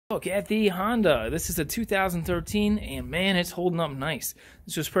Look at the Honda. This is a 2013, and man, it's holding up nice.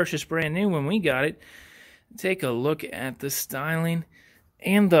 This was purchased brand new when we got it. Take a look at the styling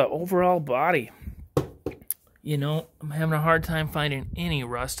and the overall body. You know, I'm having a hard time finding any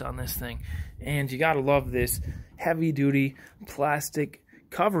rust on this thing. And you gotta love this heavy-duty plastic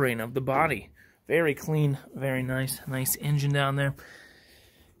covering of the body. Very clean, very nice. Nice engine down there.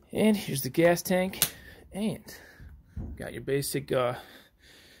 And here's the gas tank. And got your basic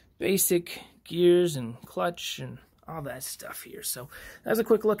gears and clutch and all that stuff here. So that's a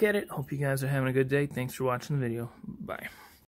quick look at it. Hope you guys are having a good day. Thanks for watching the video. Bye.